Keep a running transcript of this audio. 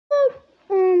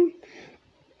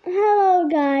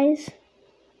guys.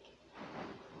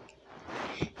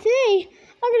 Today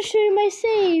I'm going to show you my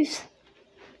saves.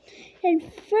 And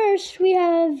first we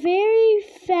have a very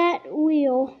fat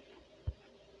wheel.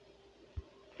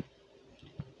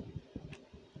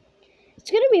 It's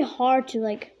going to be hard to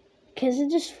because it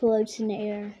just floats in the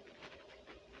air.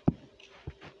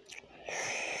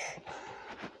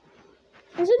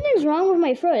 And something's wrong with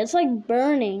my throat. It's like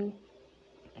burning.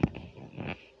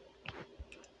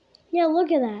 Yeah, look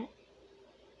at that.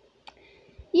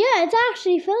 Yeah, it's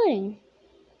actually filling.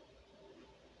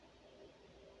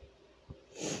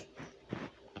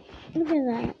 Look at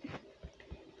that.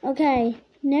 Okay,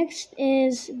 next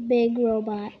is big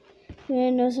robot. You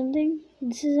wanna know something?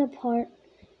 This is a part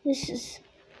of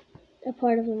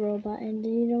the robot, and do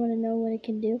you wanna know what it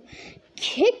can do?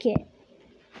 Kick it.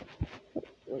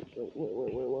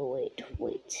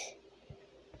 Wait.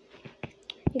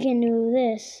 It can do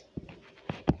this.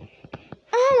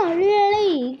 Oh,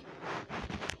 really?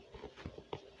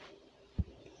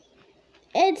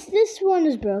 This one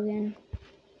is broken.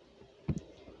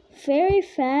 Very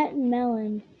fat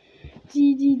melon.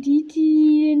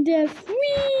 And death.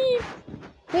 Whee!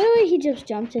 Literally, he just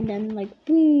jumped and then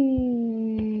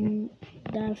boom.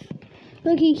 Death.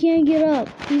 Look, he can't get up.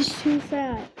 He's too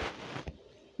fat.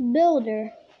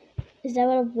 Builder. Is that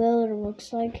what a builder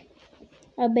looks like?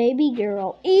 A baby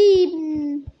girl.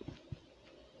 Eaten.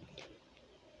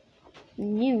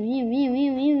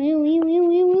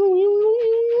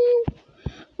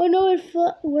 Oh no,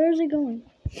 where's it going?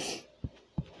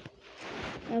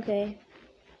 Okay.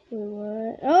 Wait,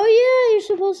 what? Oh yeah, you're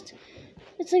supposed to,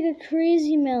 it's like a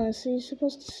crazy melon, so you're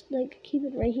supposed to keep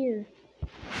it right here.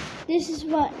 This is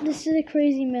a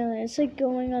crazy melon. It's like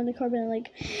going on the carpet and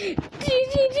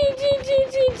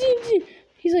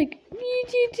he's like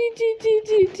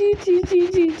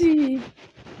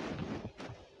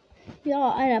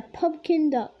yeah, and a pumpkin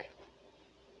duck.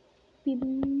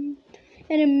 And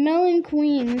a melon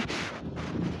queen.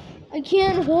 I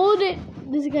can't hold it.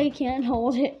 This guy can't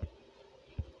hold it.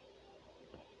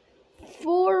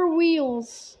 4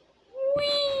 wheels.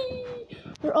 Whee!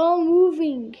 We're all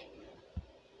moving.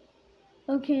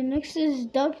 Okay, next is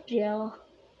duck jail.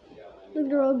 Look,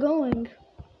 they're all going.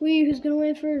 Wait, who's gonna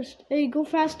win first? Hey, go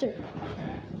faster.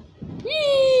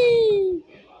 Yee!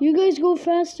 You guys go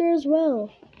faster as well.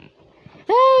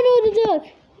 Oh no, the duck.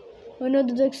 Oh no,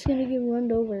 the duck's gonna get run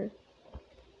over.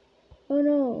 Oh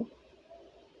no.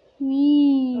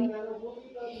 Wee.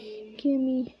 Get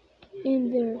me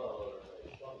in there.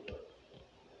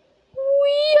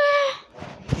 Wee!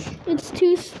 It's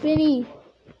too spinny.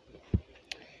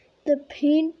 The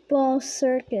paintball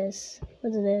circus.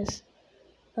 What's this?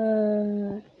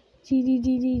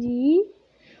 D.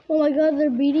 Oh my god, they're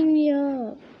beating me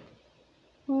up.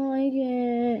 Oh my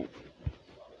god.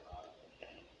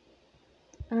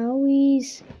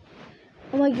 Owies.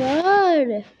 Oh my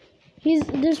god.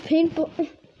 There's paintball.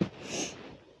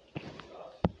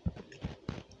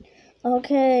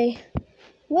 Okay.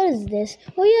 What is this?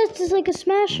 Oh yeah, it's just like a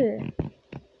smasher.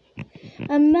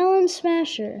 A melon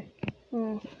smasher.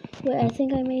 Oh, wait, I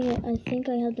think I made it. I think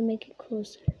I have to make it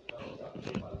closer.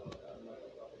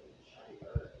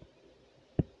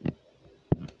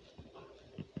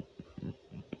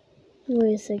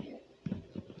 Wait a second.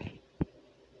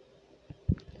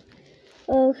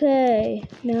 Okay,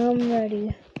 now I'm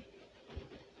ready.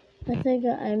 I think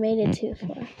I made it too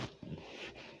far.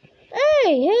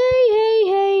 Hey,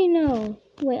 no.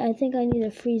 Wait, I think I need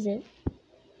to freeze it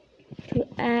to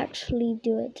actually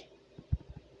do it.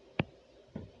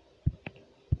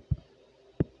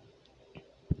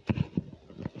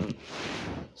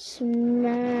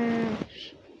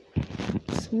 Smash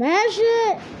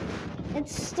it!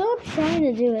 It's still trying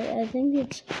to do it.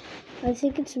 I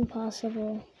think it's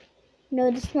impossible.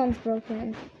 No, this one's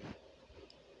broken.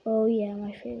 Oh yeah,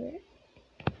 my favorite.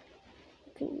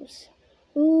 Goose.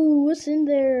 Ooh, what's in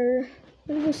there?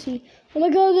 Let's go see. Oh my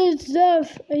god, there's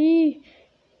stuff. He's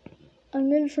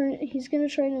gonna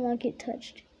try to not get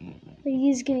touched. But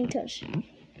he's getting touched.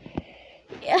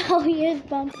 Oh, he has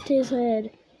bumped his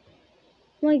head.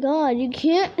 Oh my god,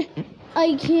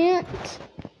 I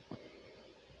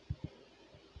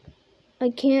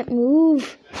can't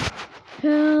move.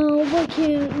 Help, I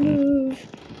can't move.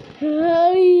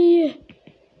 Hi.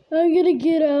 I'm gonna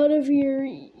get out of here.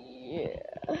 Yeah.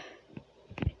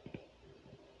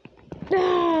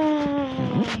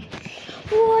 Ah,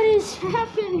 what is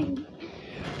happening?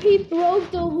 He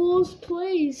broke the whole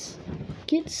place.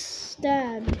 Get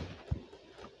stabbed.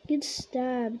 That's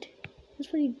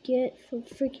what you get for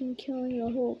freaking killing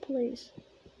the whole place.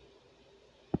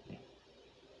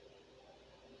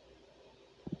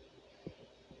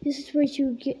 This is what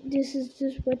you get. This is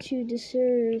just what you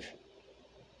deserve.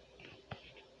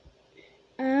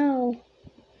 Ow.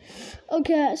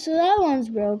 Okay, so that one's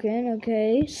broken.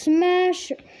 Okay,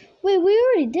 smasher. Wait, we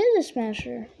already did the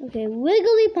smasher. Okay,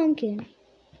 wiggly pumpkin.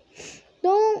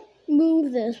 Don't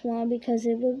move this one because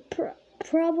it would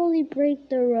probably break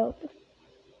the rope.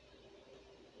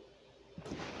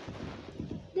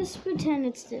 Just pretend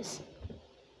it's this.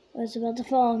 Oh, it's about to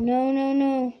fall. No, no,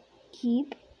 no.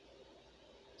 Keep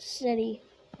steady.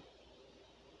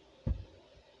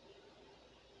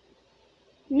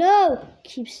 No!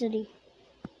 Keep steady.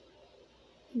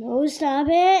 No, stop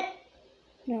it!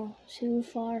 No, too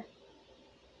far.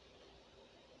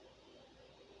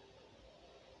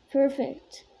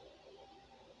 Perfect.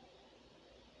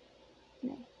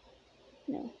 No,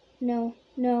 no, no,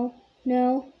 no,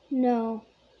 no, no.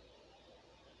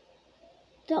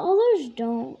 The others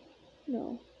don't.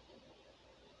 No.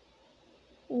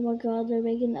 Oh my god, they're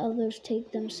making others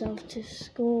take themselves to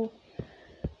school.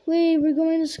 Wait, we're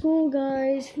going to school,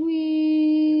 guys.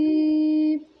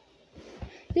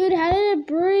 Dude, how did it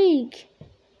break?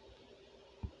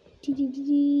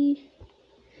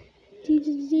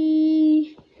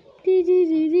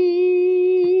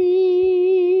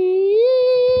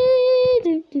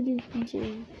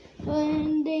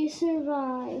 And they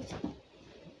survived.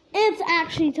 It's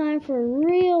actually time for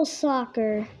real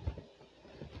soccer.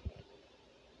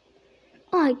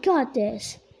 I got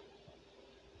this.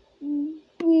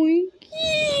 Boink.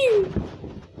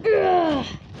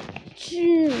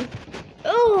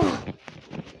 Oh,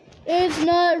 it's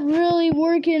not really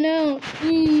working out.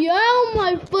 Ow,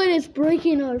 my foot is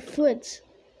breaking our foot.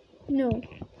 No.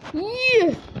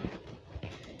 Yeah.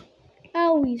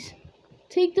 Owies.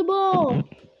 Take the ball.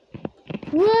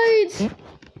 Right.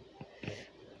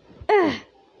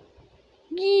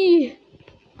 Yeah.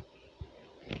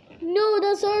 No,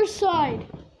 that's our side.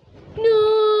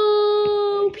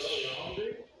 No.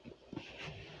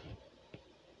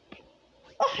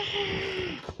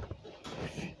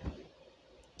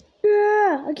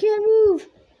 Yeah, I can't move.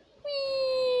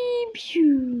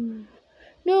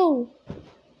 No.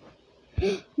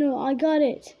 No, I got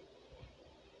it.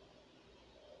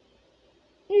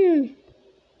 No.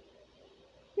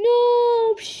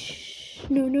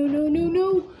 No, no, no, no,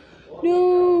 no.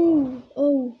 No.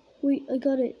 Oh, wait, I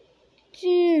got it.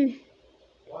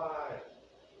 Why?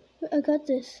 I got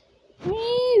this.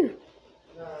 No.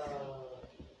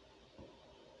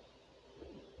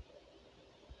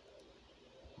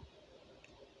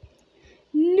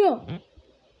 No.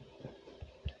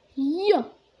 Yeah.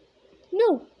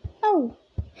 No. Ow.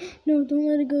 No, don't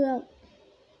let it go out.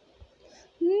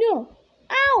 No.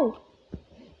 Ow.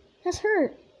 That's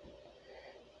hurt.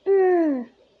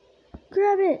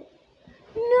 Grab it.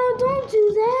 No, don't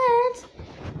do that.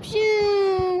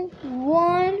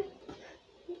 1.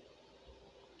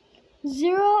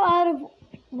 0 out of...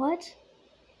 What?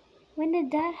 When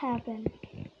did that happen?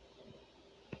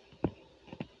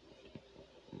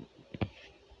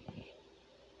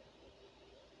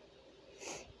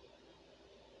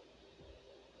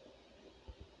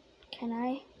 Can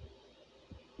I?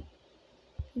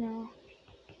 No.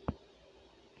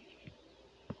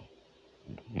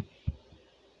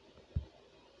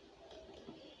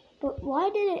 But why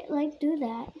did it like do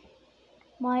that?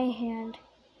 My hand.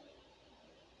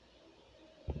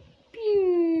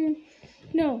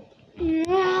 No.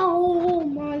 Ow,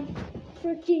 my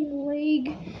freaking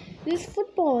leg. This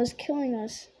football is killing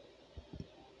us.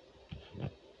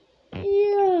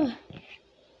 Yeah.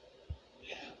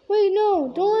 Wait,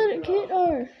 no, don't let it hit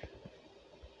our...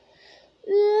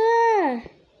 Yeah.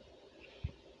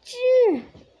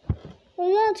 Oh,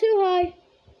 not too high.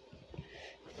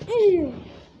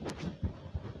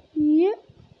 Yep.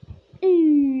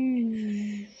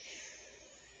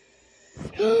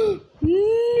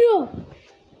 No.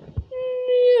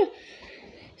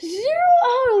 0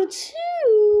 out of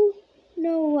 2.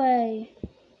 No way.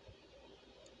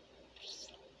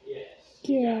 Yes.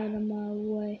 Get out of my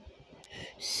way.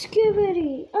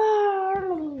 Skibbity.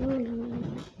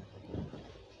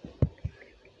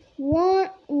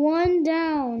 One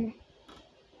down.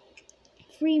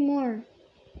 3 more.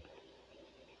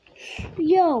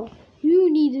 Yo,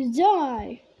 you need to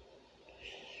die.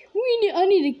 I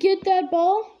need to get that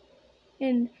ball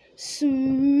and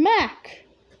smack.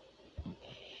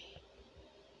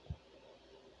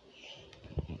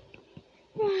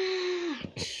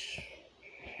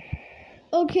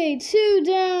 Okay, 2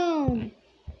 down.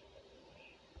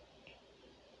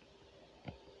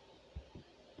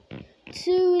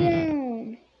 2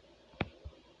 down.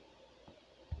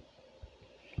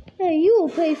 Hey, you will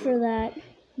pay for that.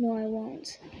 No, I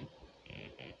won't.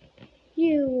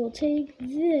 You will take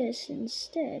this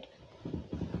instead.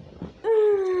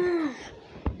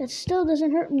 That still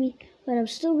doesn't hurt me, but I'm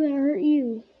still gonna hurt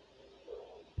you.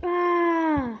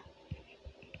 I'm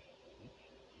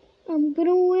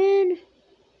gonna win.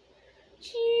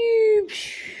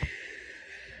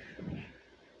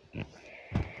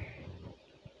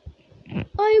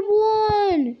 I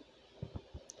won!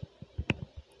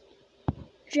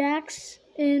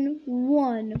 Jackson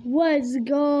won. Let's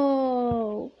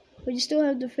go! But you still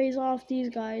have to face off these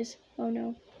guys. Oh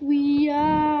no.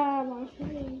 My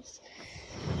face.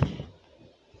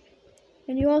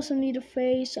 And you also need to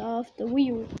face off the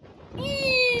wheel.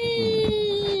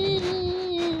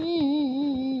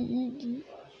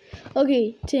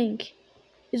 Okay, tank.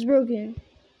 It's broken.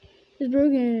 It's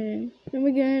broken. Oh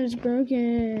my god, it's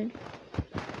broken.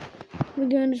 Oh my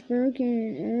god, it's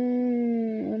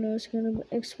broken. Oh no, it's gonna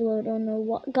explode. Oh no,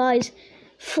 what? Guys,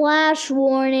 flash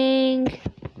warning.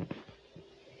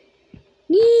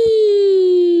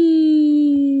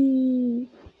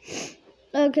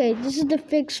 Okay, this is the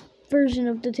fixed version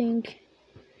of the tank.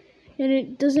 And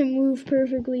it doesn't move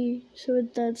perfectly, so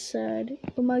that's sad.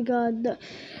 Oh my god.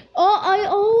 I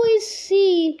always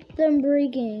see them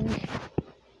breaking.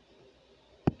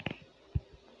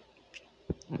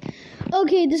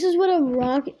 Okay, this is what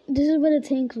a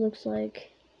tank looks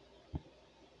like.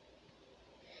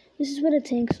 This is what a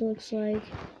tank looks like.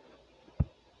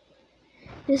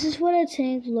 This is what a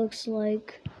tank looks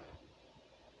like.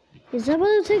 Is that what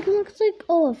a tank looks like?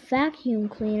 Oh, a vacuum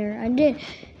cleaner. I did.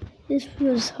 This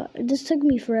was hard. This took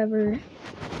me forever.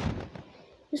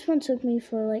 This one took me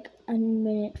for like a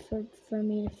minute for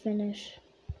me to finish.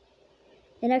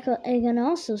 And I can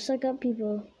also suck up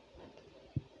people.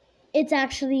 It's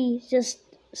actually just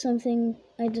something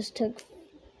I just took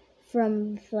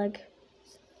from like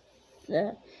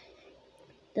the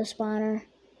spawner.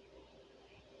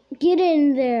 Get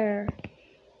in there.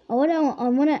 I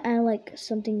wanna add like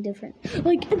something different.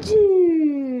 Like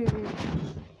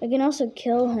I can also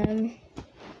kill him.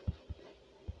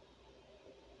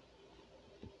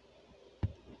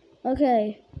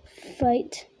 Okay,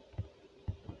 fight.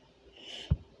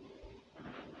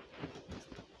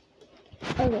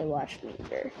 Okay, watch me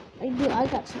here. I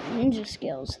got some ninja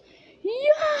skills.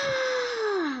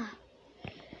 Yeah!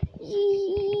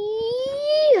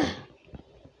 Yeah!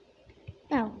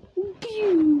 Ow.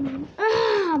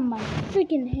 Ah, my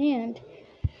freaking hand.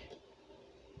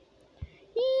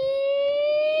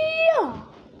 Yeah!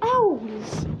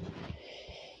 Ows!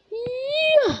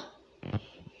 Yeah!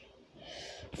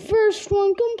 First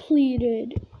one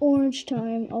completed. Orange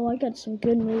time. Oh, I got some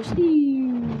good moves.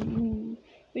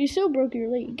 But you still broke your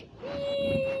leg.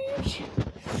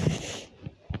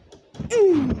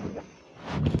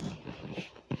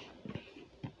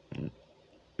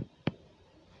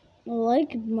 I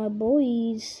like my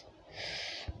boys.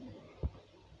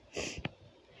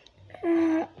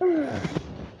 I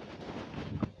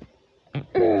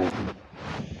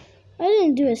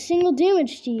didn't do a single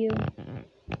damage to you.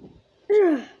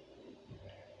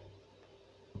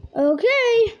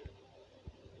 Okay.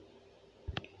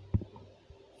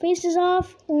 Faces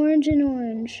off, orange and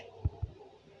orange.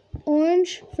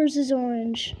 Orange versus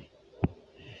orange.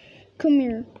 Come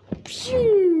here.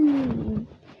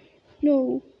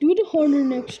 No, do it harder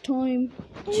next time.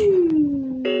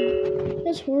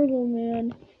 That's horrible,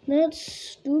 man. That's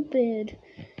stupid.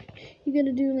 You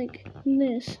gotta do like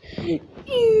this.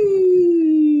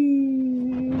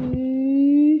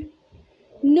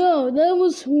 No, that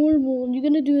was horrible. You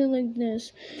gotta do it like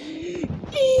this.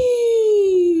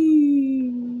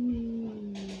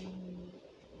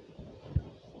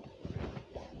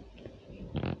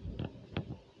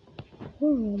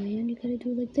 Horrible, man. You gotta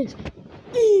do it like this.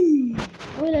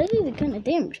 Oh, that did kind of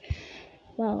damage.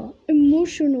 Wow,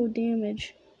 emotional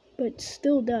damage, but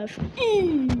still death.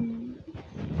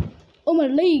 Oh, my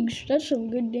legs. That's some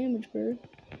good damage, bird.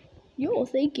 Yo,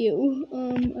 thank you.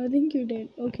 I think you're dead.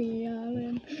 Okay, yeah, I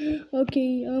am.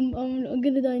 Okay, I'm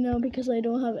gonna die now because I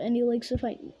don't have any legs to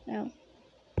fight now.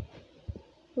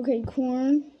 Okay,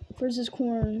 corn versus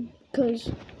corn,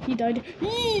 because he died.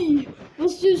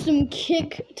 Let's do some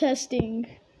kick testing.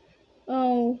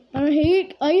 Oh, I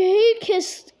hate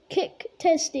kick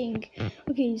testing.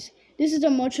 Okay, this is a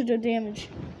much of the damage.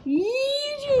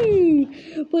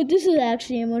 But this is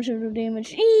actually a much of the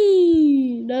damage.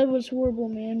 That was horrible,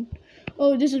 man.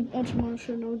 Oh, this is much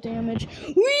emotional damage.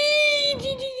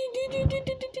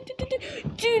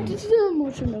 Dude, this is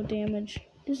emotional damage.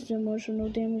 This is emotional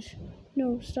damage.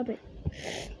 No, stop it.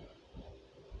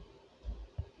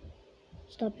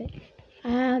 Stop it.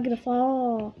 I'm gonna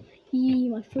fall.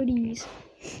 My footies.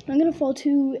 I'm gonna fall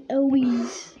too.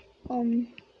 Elwies.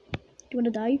 you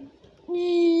wanna die?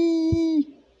 Whee!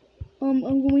 I'm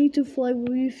going to fly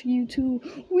with you too.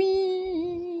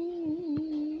 Whee!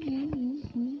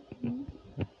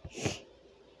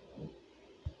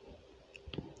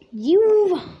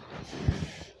 You,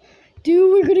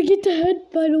 dude, we're gonna get the head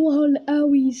by the wild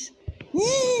owies.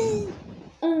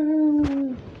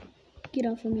 Get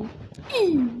off of me.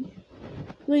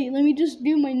 Wait, let me just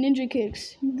do my ninja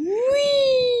kicks.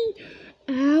 Whee!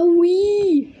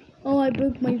 Owie! Oh, I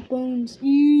broke my bones.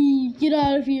 Eee, get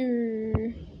out of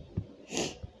here.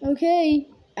 Okay,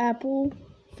 Apple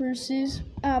versus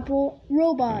Apple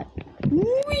Robot.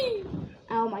 Whee!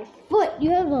 Ow, my foot.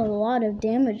 You have a lot of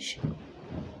damage.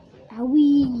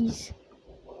 Owies.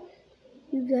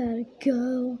 You gotta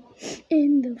go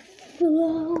in the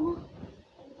flow.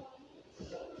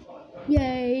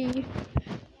 Yay.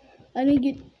 I didn't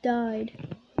get died.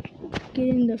 Get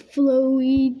in the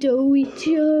flowy, doughy,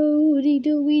 chody,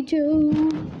 doughy, dough.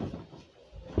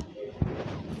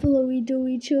 Flowy,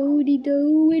 doughy, chody,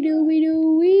 doughy, doughy,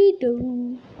 doughy,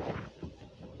 dough.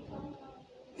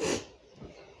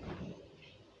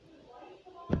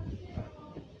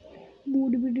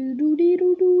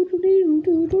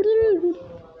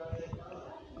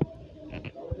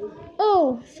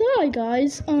 Oh, sorry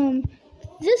guys.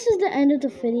 This is the end of the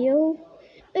video.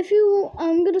 If you,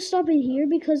 I'm gonna stop it here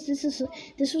because this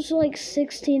was like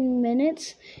 16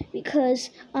 minutes because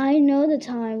I know the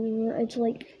time. It's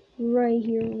like right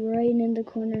here, right in the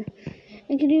corner.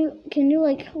 And can you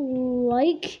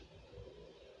like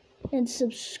and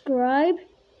subscribe,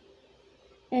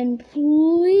 and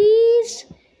please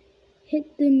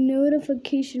hit the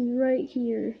notification right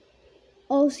here.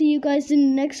 I'll see you guys in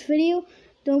the next video.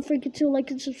 Don't forget to like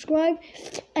and subscribe,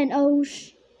 and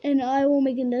I will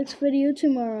make a next video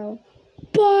tomorrow.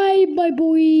 Bye, bye,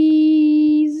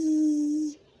 boys.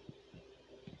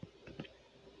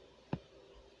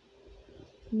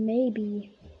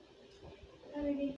 Maybe.